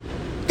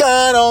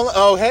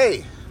Oh,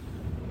 hey.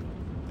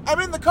 I'm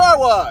in the car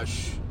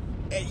wash.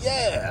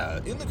 Yeah,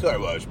 in the car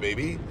wash,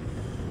 baby.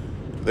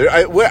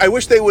 I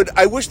wish they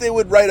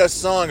would write a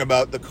song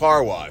about the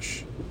car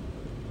wash.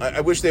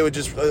 I wish they would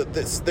just.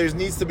 There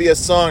needs to be a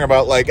song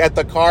about, like, at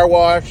the car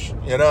wash.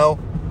 You know,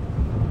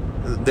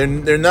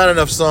 there are not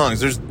enough songs.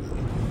 There's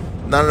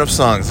not enough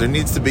songs. There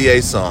needs to be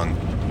a song.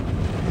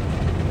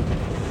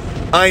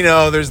 I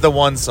know. There's the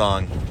one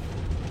song.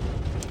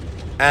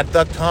 At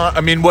the car.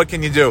 I mean, what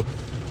can you do?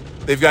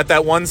 They've got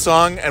that one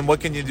song, and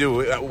what can you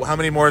do? How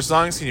many more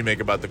songs can you make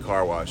about the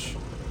car wash?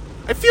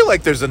 I feel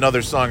like there's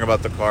another song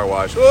about the car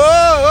wash.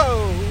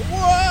 Whoa!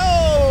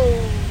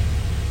 Whoa!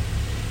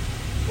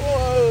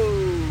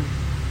 Whoa!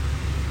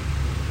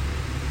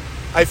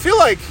 I feel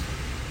like...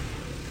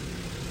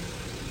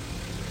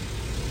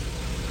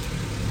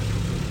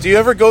 Do you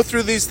ever go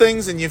through these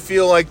things and you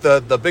feel like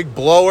the big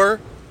blower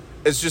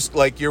is just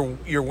like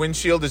your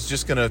windshield is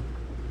just going to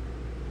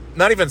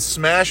not even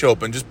smash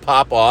open, just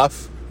pop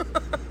off?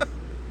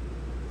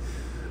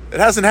 It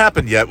hasn't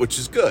happened yet, which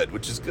is good.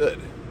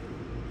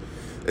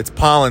 It's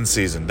pollen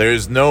season. There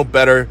is no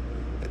better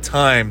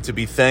time to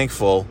be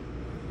thankful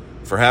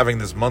for having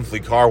this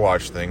monthly car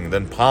wash thing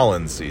than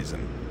pollen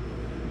season.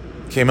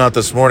 Came out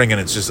this morning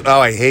and it's just, oh,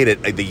 I hate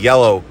it. The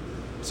yellow.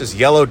 It's just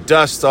yellow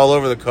dust all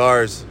over the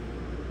cars.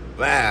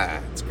 Ah,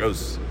 it's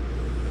gross.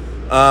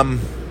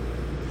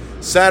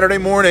 Saturday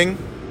morning,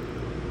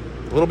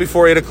 a little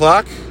before 8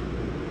 o'clock,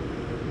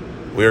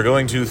 we are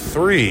going to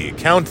 3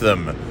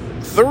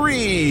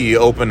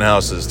 open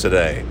houses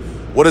today.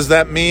 What does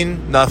that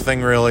mean?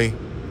 Nothing really.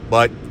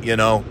 But, you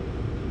know,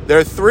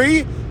 they're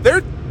 3.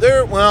 They're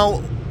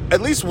well, at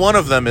least one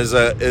of them is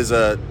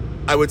a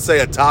I would say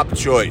a top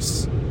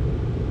choice.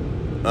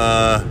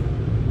 I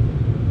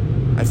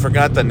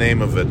forgot the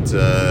name of it.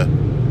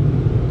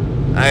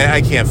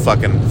 I can't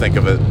fucking think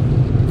of it.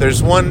 There's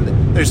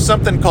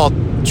something called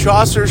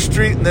Chaucer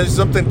Street, and there's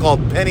something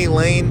called Penny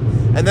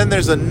Lane, and then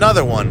there's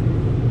another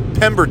one,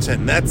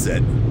 Pemberton. That's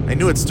it. I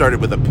knew it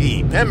started with a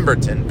P.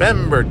 Pemberton.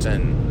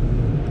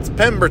 It's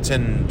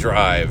Pemberton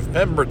Drive,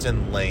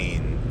 Pemberton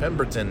Lane,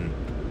 Pemberton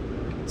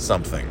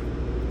something.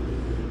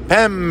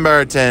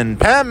 Pemberton.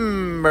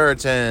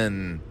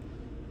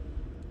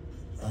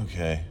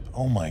 Okay.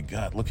 Oh my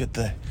God! Look at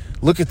the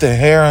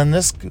hair on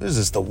this. What is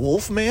this? The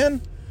Wolf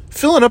Man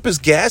filling up his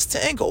gas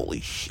tank?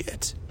 Holy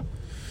shit!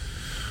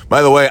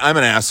 By the way, I'm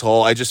an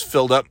asshole. I just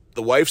filled up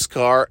the wife's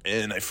car,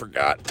 and I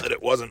forgot that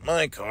it wasn't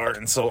my car,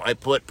 and so I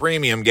put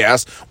premium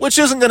gas, which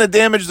isn't going to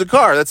damage the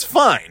car. That's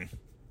fine.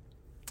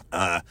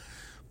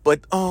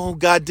 But oh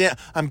goddamn,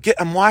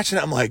 I'm watching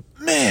it. I'm like,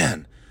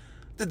 man,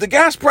 did the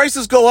gas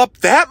prices go up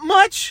that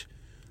much?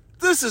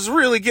 This is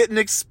really getting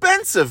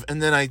expensive.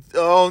 And then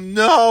oh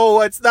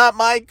no, it's not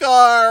my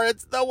car.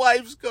 It's the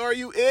wife's car.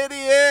 You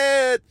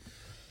idiot.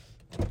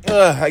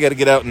 I got to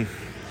get out. And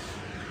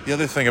the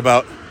other thing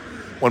about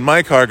when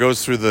my car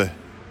goes through the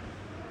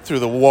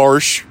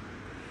wash,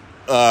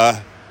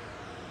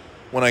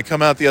 when I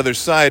come out the other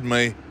side,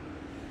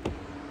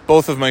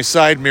 both of my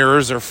side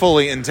mirrors are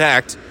fully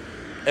intact.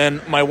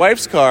 And my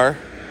wife's car,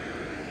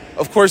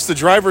 of course, the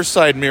driver's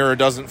side mirror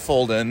doesn't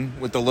fold in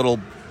with the little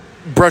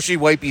brushy,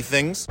 wipey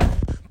things,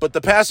 but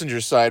the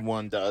passenger side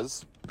one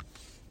does.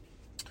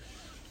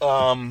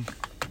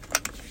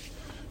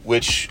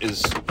 Which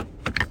is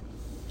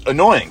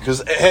annoying,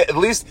 because at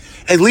least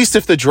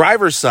if the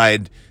driver's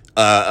side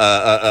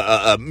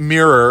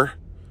mirror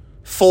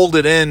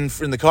folded in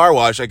the car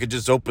wash, I could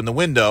just open the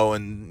window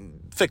and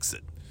fix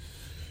it.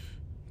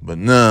 But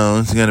no,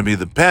 it's going to be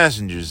the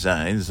passenger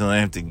side, so I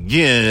have to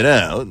get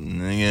out,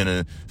 and I'm going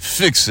to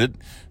fix it,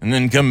 and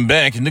then come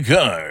back in the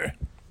car.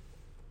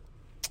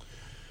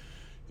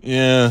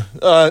 Yeah,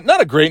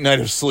 not a great night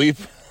of sleep.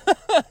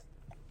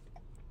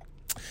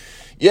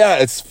 Yeah,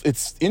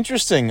 it's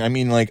interesting. I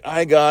mean, like,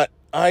 I got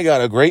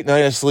a great night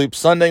of sleep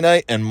Sunday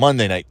night and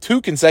Monday night,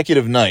 2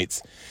 consecutive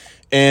nights.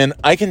 And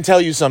I can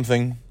tell you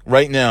something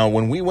right now.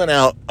 When we went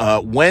out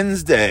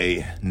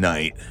Wednesday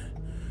night,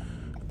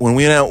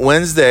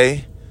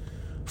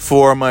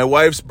 for my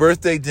wife's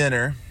birthday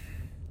dinner,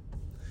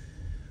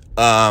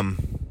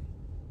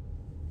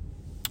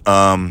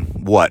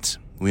 what?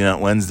 We went out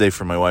Wednesday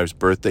for my wife's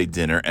birthday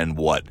dinner, and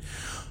what?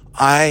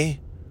 I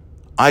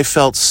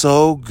felt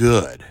so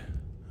good.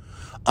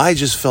 I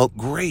just felt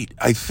great.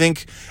 I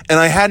think, and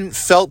I hadn't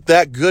felt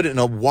that good in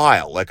a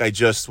while. Like, I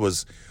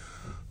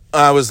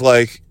was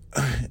like,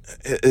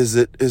 is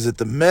it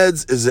the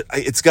meds?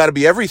 It's got to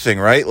be everything,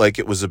 right? Like,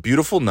 it was a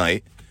beautiful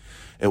night.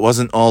 It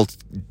wasn't all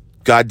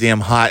goddamn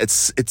hot.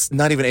 It's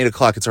not even 8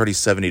 o'clock. It's already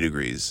 70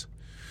 degrees.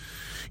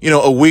 You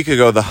know, a week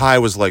ago, the high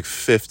was like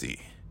 50,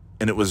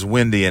 and it was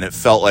windy, and it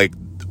felt like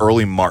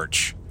early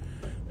March,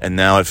 and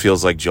now it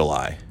feels like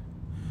July.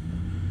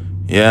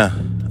 Yeah.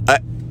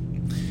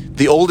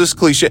 The oldest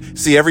cliche.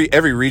 See,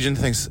 every region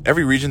thinks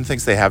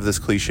they have this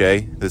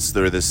cliche, this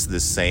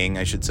saying,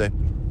 I should say,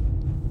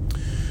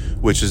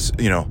 which is,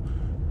 you know,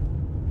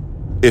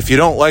 if you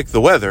don't like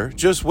the weather,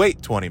 just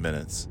wait 20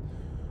 minutes.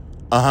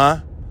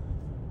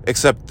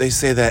 Except they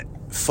say that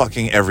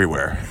fucking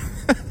everywhere.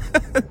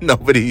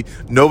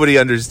 Nobody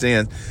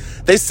understands.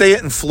 They say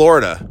it in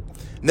Florida.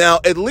 Now,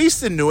 at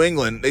least in New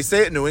England, they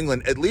say it in New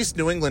England. At least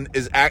New England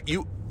is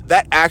you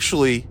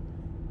actually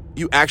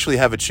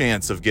have a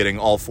chance of getting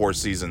all 4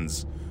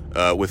 seasons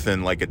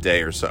within like a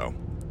day or so.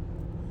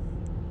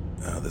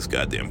 Oh, this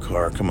goddamn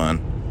car! Come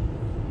on.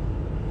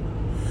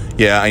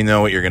 Yeah, I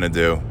know what you're gonna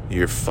do.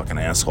 You're a fucking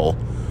asshole.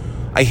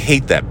 I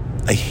hate that.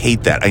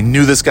 I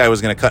knew this guy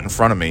was gonna cut in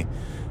front of me,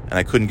 and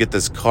I couldn't get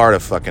this car to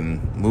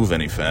fucking move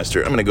any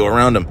faster. I'm gonna go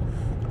around him.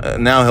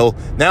 Now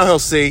he'll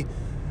see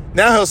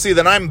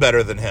that I'm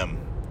better than him.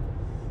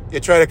 You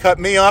try to cut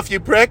me off, you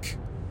prick.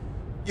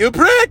 You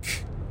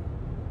prick.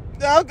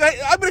 Now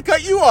I'm gonna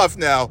cut you off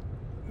now.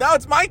 Now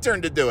it's my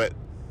turn to do it.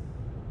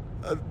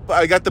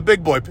 I got the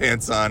big boy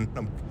pants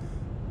on.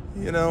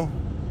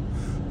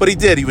 But he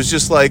did. He was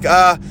just like,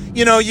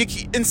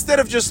 instead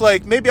of just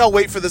like, maybe I'll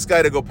wait for this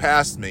guy to go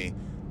past me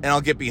and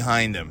I'll get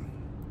behind him.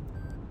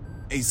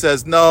 He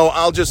says, no,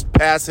 I'll just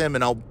pass him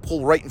and I'll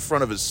pull right in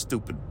front of his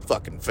stupid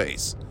fucking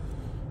face.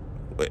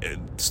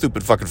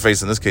 Stupid fucking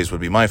face in this case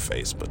would be my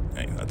face, but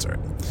hey, that's all right.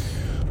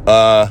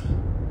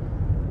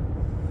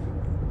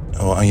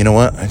 You know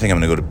what? I think I'm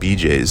going to go to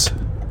BJ's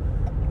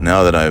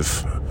now that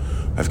I've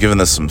given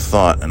this some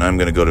thought, and I'm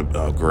going to go to...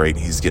 Oh, great.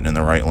 He's getting in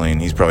the right lane.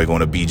 He's probably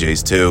going to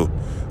BJ's, too.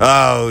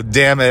 Oh,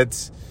 damn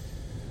it.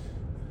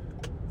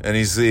 And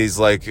he's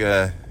like,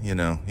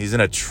 he's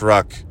in a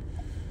truck.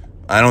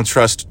 I don't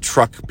trust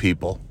truck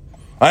people.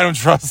 I don't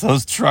trust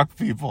those truck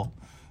people.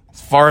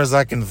 As far as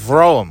I can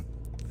throw them.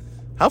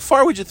 How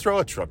far would you throw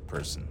a truck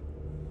person?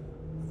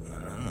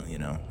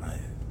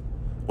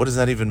 What does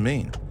that even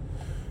mean?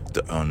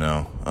 Oh,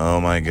 no.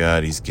 Oh, my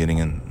God. He's getting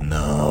in...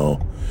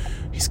 No.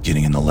 He's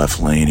getting in the left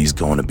lane. He's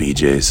going to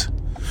BJ's.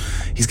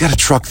 He's got a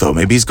truck, though.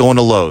 Maybe he's going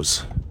to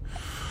Lowe's.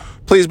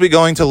 Please be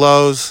going to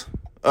Lowe's.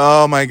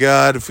 Oh, my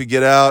God. If we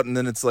get out and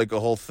then it's like a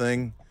whole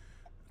thing.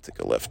 Take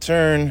a left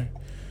turn.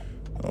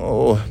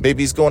 Oh,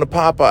 maybe he's going to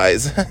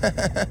Popeyes.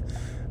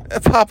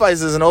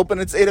 Popeyes isn't open.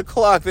 It's 8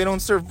 o'clock. They don't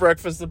serve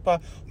breakfast at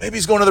Popeyes. Maybe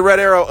he's going to the Red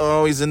Arrow.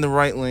 Oh, he's in the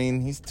right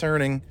lane. He's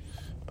turning.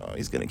 Oh,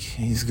 he's gonna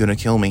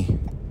kill me.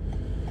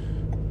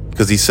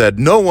 Because he said,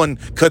 no one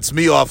cuts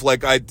me off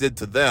like I did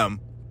to them.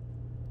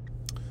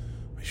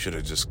 I should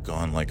have just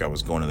gone like I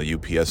was going to the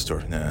UPS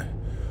store. Nah.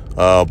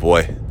 Oh,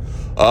 boy.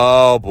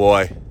 Oh,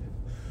 boy.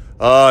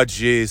 Oh,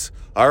 geez.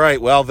 All right,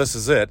 well, this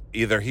is it.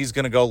 Either he's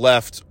going to go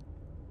left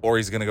or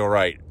he's going to go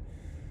right.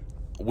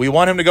 We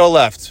want him to go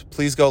left.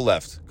 Please go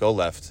left. Go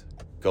left.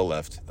 Go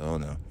left. Oh,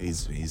 no.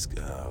 He's going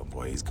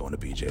to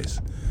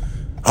BJ's.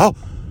 Oh,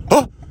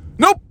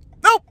 nope.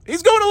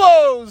 He's going to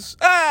Lowe's.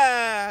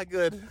 Ah,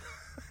 good.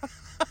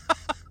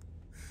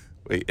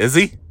 Wait, is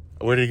he?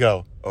 Where'd he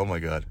go? Oh, my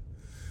God.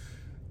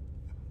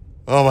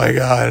 Oh, my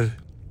God.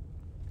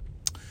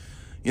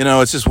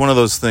 It's just one of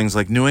those things.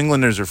 Like, New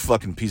Englanders are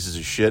fucking pieces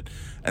of shit.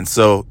 And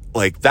so,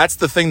 like, that's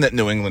the thing that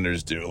New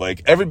Englanders do.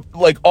 Like,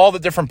 all the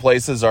different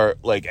places are,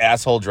 like,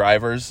 asshole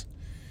drivers.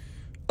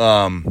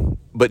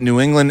 But New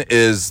England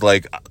is,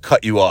 like,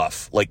 cut you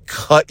off. Like,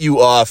 cut you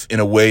off in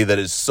a way that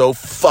is so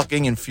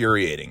fucking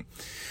infuriating.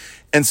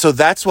 And so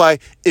that's why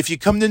if you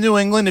come to New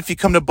England, if you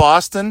come to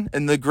Boston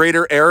and the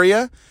greater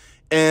area,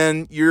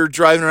 and you're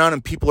driving around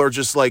and people are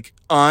just, like,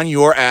 on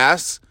your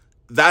ass,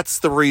 that's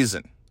the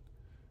reason.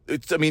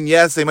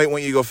 Yes, they might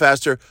want you to go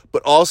faster,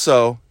 but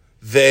also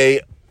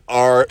they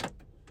are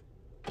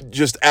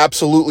just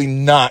absolutely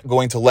not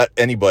going to let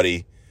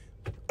anybody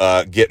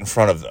get in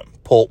front of them,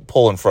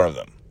 pull in front of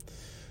them.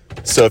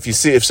 So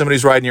if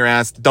somebody's riding your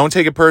ass, don't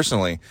take it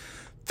personally.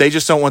 They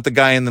just don't want the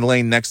guy in the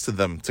lane next to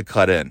them to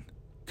cut in,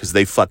 because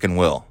they fucking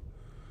will.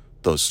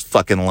 Those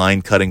fucking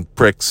line cutting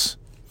pricks.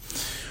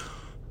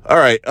 All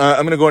right,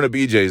 I'm gonna go into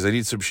BJ's. I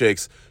need some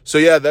shakes. So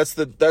yeah, that's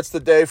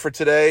the day for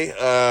today.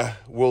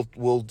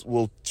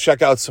 We'll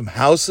check out some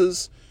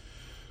houses.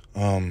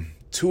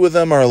 2 of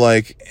them are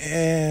like,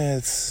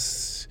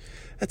 it's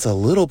a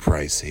little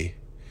pricey.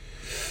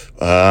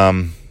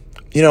 I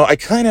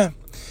kind of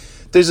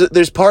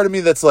there's part of me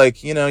that's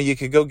like, you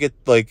could go get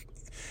like,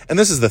 and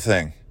this is the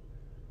thing.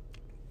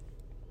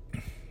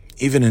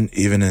 Even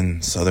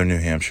in southern New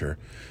Hampshire,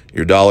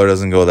 your dollar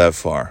doesn't go that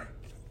far.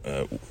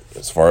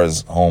 As far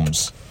as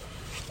homes,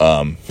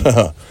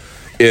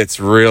 it's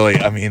really,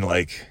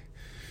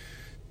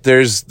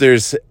 there's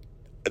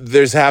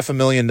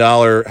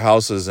 $500,000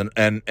 houses and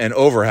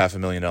over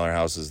 $500,000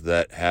 houses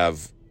that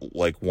have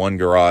like one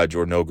garage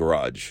or no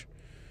garage.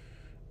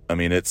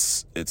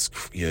 It's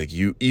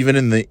you even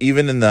in the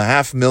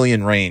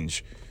 $500,000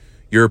 range,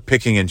 you're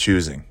picking and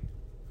choosing.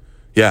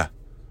 Yeah.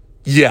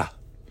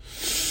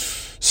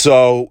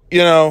 So,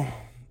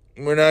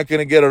 we're not going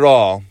to get it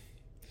all,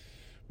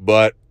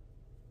 but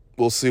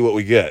we'll see what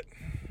we get,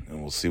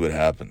 and we'll see what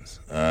happens.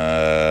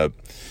 That's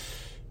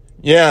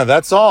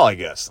all, I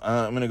guess.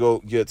 I'm going to go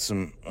get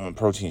some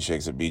protein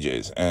shakes at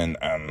BJ's, and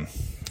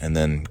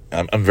then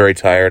I'm very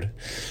tired.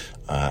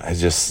 I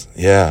was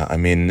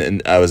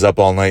up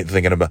all night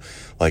thinking about,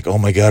 like, oh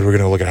my God, we're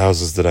going to look at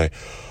houses today.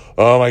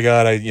 Oh my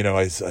God, I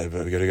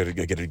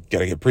gotta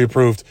get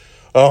pre-approved.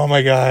 Oh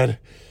my God.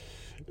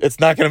 it's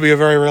not going to be a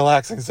very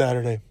relaxing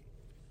Saturday.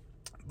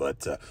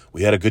 But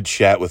we had a good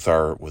chat with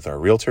our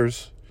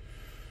realtors.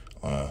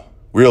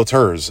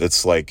 Realtors,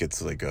 it's like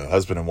a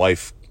husband and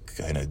wife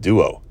kind of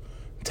duo,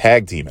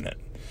 tag team in it.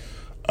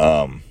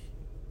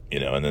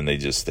 And then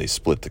they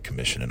split the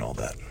commission and all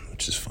that,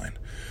 which is fine.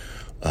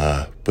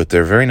 But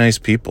they're very nice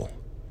people.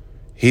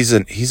 He's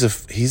a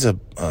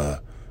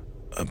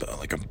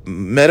like a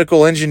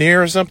medical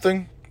engineer or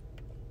something,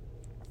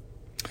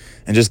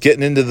 and just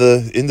getting into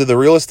the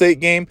real estate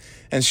game.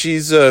 And she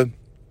said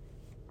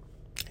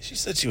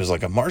she was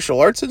like a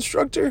martial arts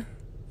instructor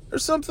or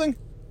something.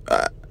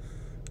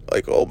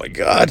 Like, oh my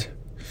God,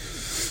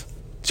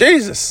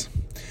 Jesus.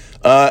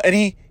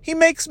 And he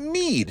makes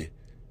mead,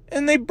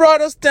 and they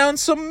brought us down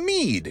some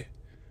mead.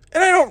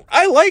 And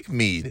I like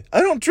mead.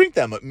 I don't drink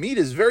that much. Mead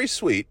is very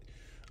sweet.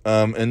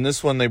 And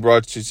this one they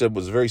brought, she said,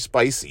 was very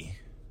spicy.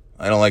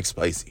 I don't like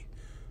spicy,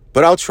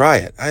 but I'll try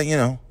it.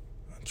 I'll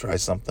try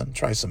something,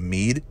 try some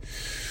mead.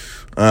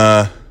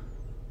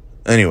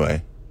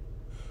 Anyway,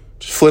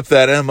 just flip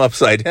that M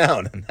upside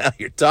down, and now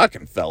you're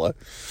talking, fella.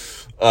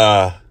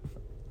 That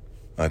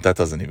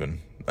doesn't even,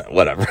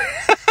 whatever.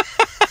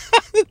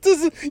 It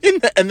doesn't,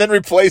 and then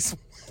replace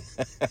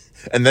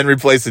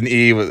an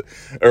E or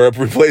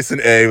replace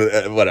an A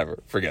with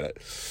whatever. Forget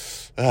it.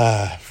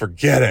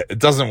 Forget it. It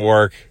doesn't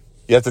work.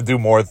 You have to do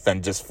more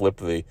than just flip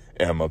the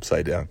M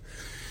upside down.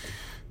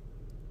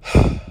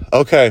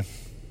 Okay.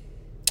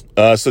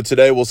 So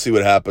today we'll see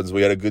what happens.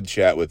 We had a good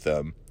chat with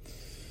them.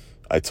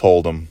 I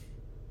told them,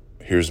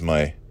 here's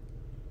the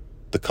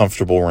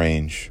comfortable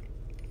range.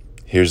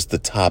 Here's the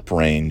top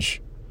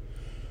range.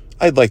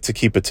 I'd like to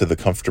keep it to the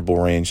comfortable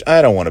range.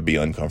 I don't want to be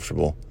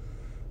uncomfortable.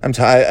 I'm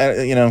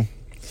tired,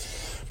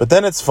 But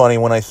then it's funny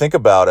when I think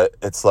about it.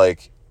 It's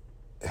like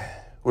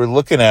we're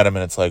looking at them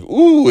and it's like,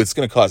 ooh, it's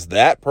going to cost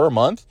that per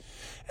month.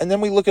 And then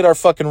we look at our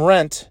fucking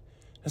rent.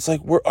 It's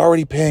like we're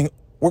going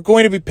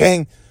to be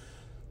paying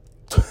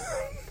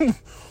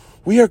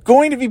we are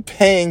going to be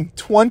paying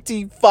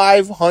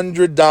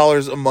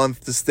 $2,500 a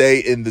month to stay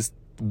in this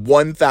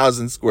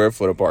 1,000 square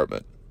foot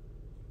apartment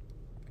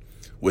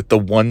with the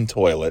one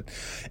toilet.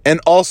 And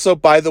also,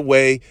 by the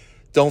way,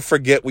 don't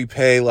forget we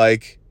pay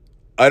like,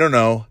 I don't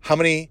know, how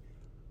many,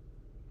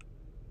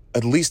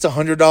 at least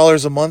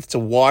 $100 a month to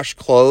wash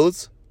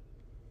clothes.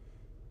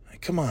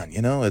 Like, come on,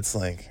 it's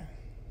like,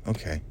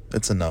 okay,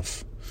 it's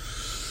enough.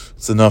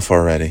 It's enough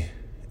already.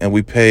 And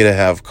we pay to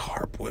have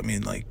carpool. I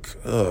mean, like,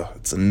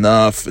 it's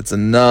enough. It's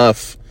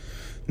enough.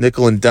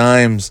 Nickel and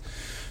dimes.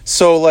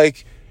 So,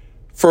 like,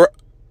 for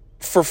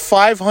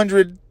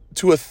 $500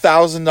 to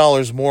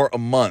 $1,000 more a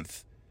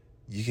month,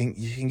 you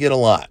can get a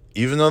lot.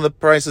 Even though the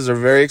prices are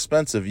very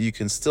expensive, you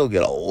can still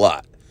get a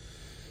lot.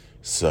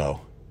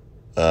 So,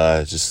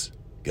 just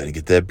got to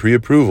get that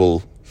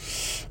pre-approval.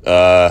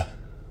 Which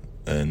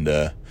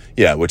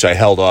I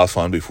held off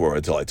on before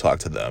until I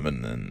talked to them,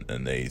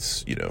 and they,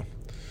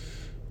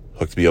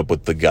 hooked me up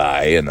with the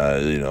guy, and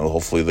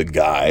hopefully the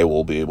guy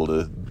will be able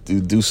to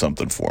do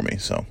something for me.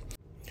 So,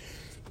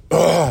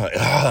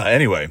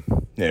 anyway,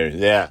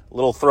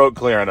 little throat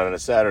clearing on a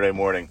Saturday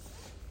morning.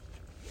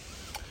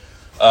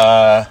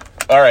 All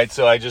right,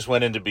 so I just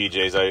went into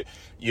BJ's.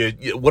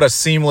 What a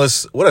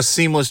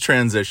seamless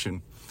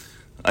transition.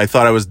 I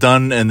thought I was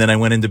done, and then I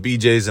went into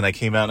BJ's, and I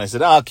came out, and I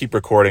said, I'll keep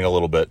recording a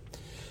little bit.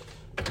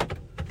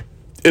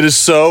 It is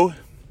so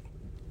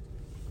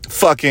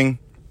fucking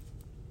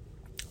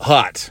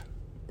hot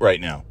right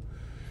now.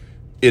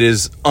 It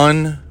is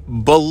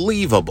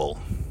unbelievable.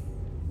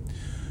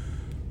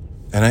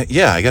 And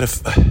I gotta,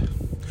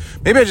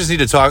 maybe I just need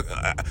to talk.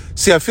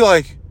 See, I feel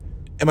like,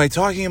 am I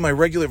talking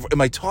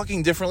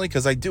differently?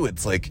 Because I do.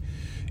 It's like,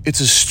 it's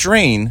a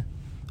strain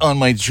on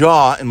my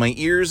jaw and my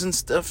ears and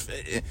stuff.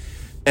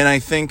 And I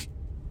think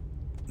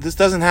this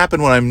doesn't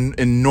happen when I'm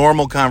in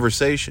normal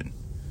conversation.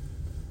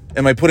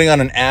 Am I putting on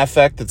an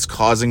affect that's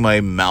causing my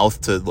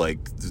mouth to like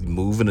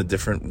move in a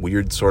different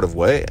weird sort of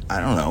way? I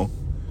don't know.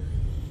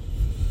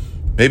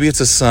 Maybe it's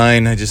a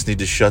sign I just need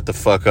to shut the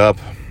fuck up.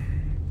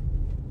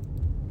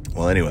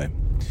 Well, anyway.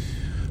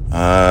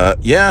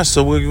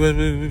 So we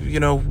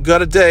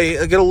got a day.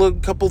 I got a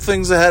couple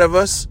things ahead of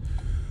us.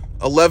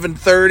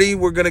 11:30,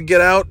 we're going to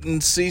get out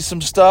and see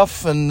some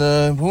stuff, and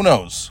who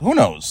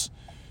knows?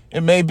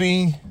 It may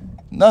be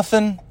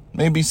nothing,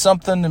 maybe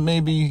something, and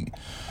maybe...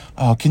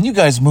 Oh, can you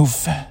guys move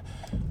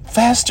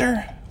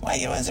faster? Why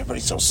is everybody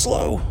so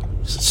slow?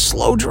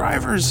 Slow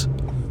drivers.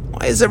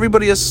 Why is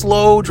everybody a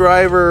slow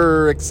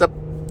driver except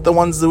the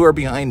ones who are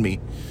behind me?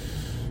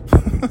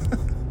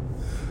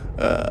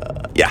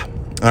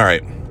 All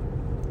right.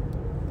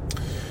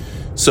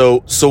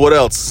 So what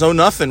else? So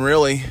nothing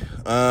really.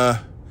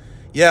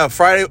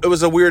 Friday, it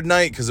was a weird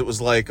night because it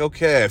was like,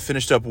 okay, I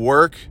finished up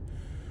work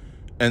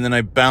and then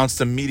I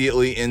bounced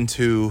immediately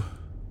into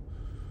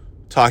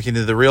talking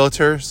to the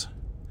realtors.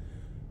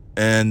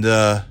 And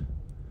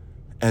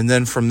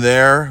then from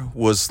there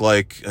was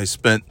like, I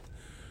spent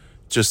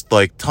just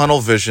like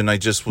tunnel vision. I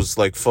just was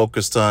like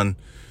focused on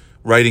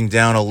writing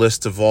down a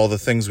list of all the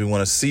things we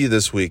want to see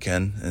this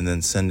weekend and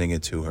then sending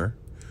it to her.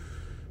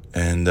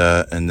 and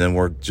then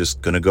we're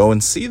just gonna go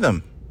and see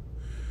them.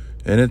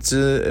 And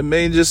it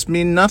may just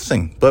mean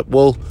nothing, but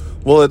we'll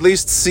at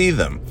least see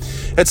them.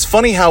 It's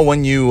funny how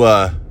when you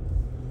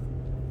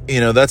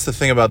that's the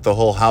thing about the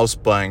whole house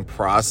buying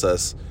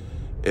process,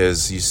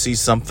 is you see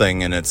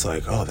something and it's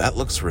like, oh, that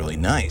looks really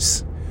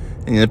nice.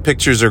 And the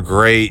pictures are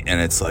great,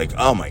 and it's like,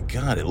 oh my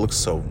God, it looks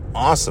so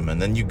awesome.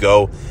 And then you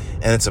go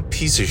and it's a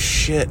piece of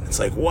shit. It's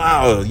like,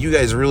 wow, you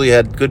guys really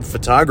had good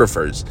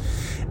photographers.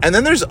 And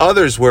then there's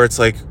others where it's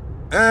like,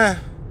 I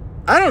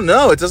don't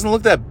know. It doesn't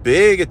look that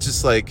big. It's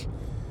just like,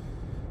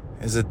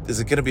 is it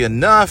going to be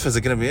enough? Is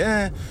it going to be,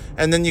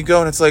 And then you go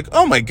and it's like,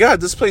 oh my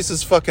God, this place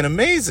is fucking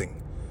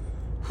amazing.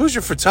 Who's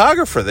your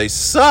photographer? They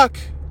suck.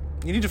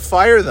 You need to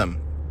fire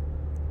them.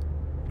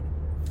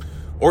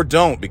 Or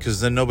don't,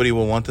 because then nobody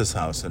will want this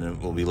house and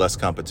it will be less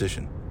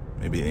competition.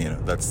 Maybe,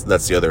 that's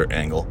the other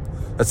angle.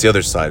 That's the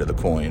other side of the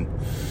coin.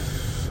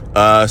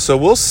 So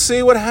we'll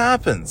see what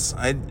happens.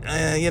 And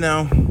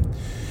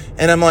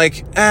I'm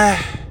like,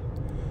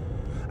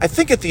 I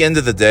think at the end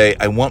of the day,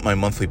 I want my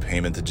monthly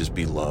payment to just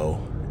be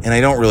low. And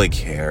I don't really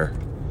care.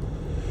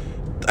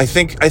 I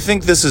think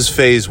this is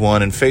phase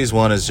one, and phase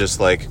one is just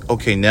like,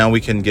 okay, now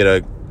we can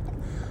get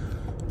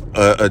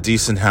a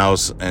decent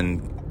house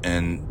and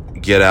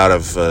get out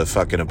of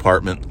fucking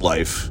apartment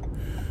life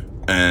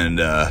and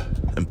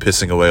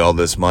pissing away all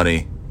this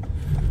money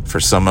for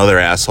some other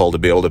asshole to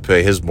be able to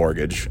pay his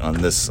mortgage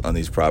on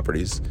these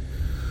properties.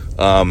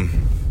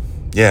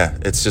 Yeah,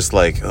 it's just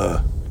like,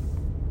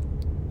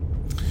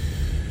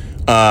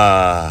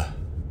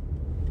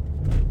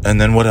 and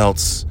then what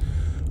else?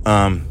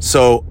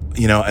 So,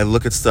 I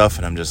look at stuff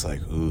and I'm just like,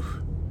 ooh,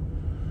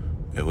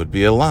 it would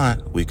be a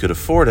lot. We could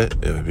afford it.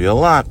 It would be a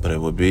lot, but it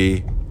would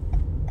be,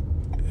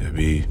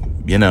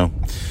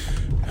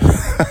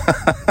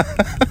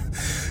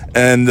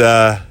 and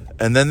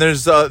then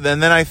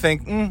then I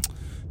think,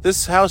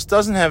 this house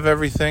doesn't have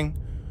everything,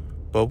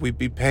 but we'd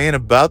be paying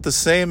about the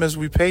same as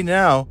we pay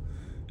now,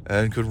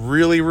 and could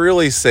really,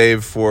 really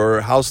save for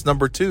house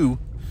number 2,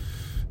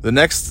 the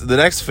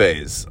next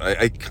phase.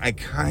 I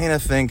kind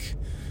of think,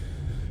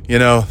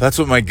 that's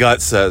what my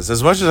gut says.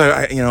 As much as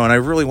I and I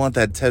really want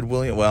that Ted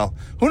Williams. Well,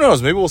 who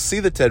knows? Maybe we'll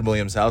see the Ted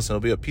Williams house and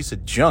it'll be a piece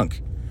of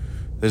junk.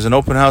 There's an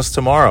open house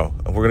tomorrow,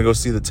 and we're going to go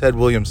see the Ted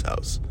Williams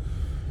house.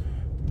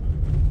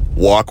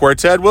 Walk where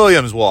Ted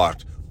Williams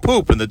walked.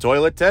 Poop in the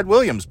toilet Ted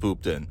Williams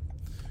pooped in.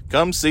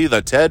 Come see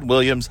the Ted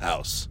Williams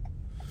house.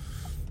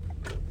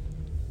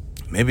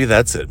 Maybe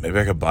that's it. Maybe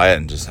I could buy it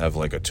and just have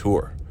like a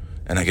tour.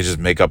 And I could just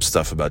make up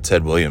stuff about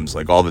Ted Williams,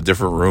 like all the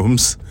different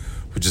rooms.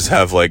 We just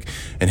have like,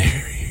 and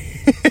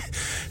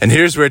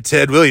here's where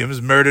Ted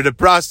Williams murdered a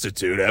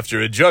prostitute after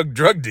a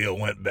drug deal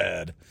went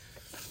bad.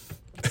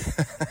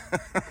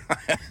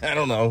 I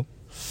don't know.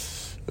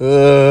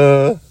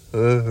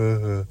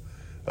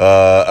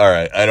 All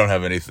right. I don't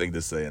have anything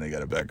to say, and I got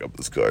to back up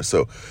this car.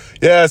 So,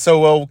 yeah. So,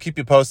 we'll keep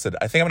you posted.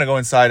 I think I'm going to go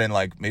inside and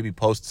maybe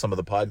post some of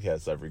the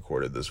podcasts I've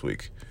recorded this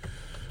week.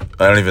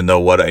 I don't even know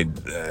what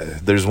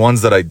there's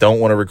ones that I don't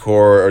want to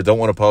record or don't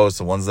want to post,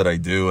 and ones that I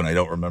do, and I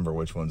don't remember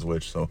which one's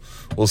which. So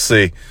we'll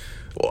see.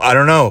 Well, I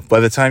don't know.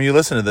 By the time you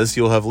listen to this,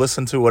 you'll have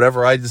listened to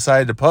whatever I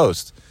decided to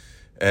post,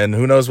 and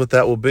who knows what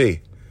that will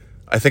be.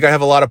 I think I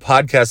have a lot of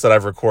podcasts that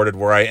I've recorded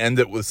where I end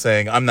it with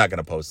saying, I'm not going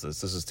to post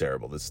this. This is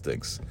terrible. This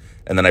stinks.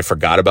 And then I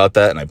forgot about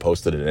that and I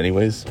posted it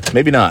anyways.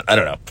 Maybe not. I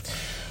don't know.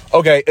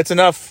 Okay. It's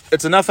enough.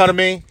 It's enough out of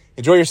me.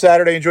 Enjoy your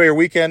Saturday. Enjoy your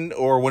weekend,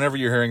 or whenever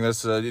you're hearing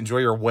this, enjoy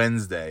your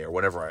Wednesday or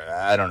whatever.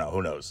 I don't know.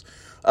 Who knows?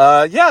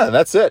 Yeah,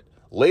 that's it.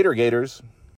 Later, Gators.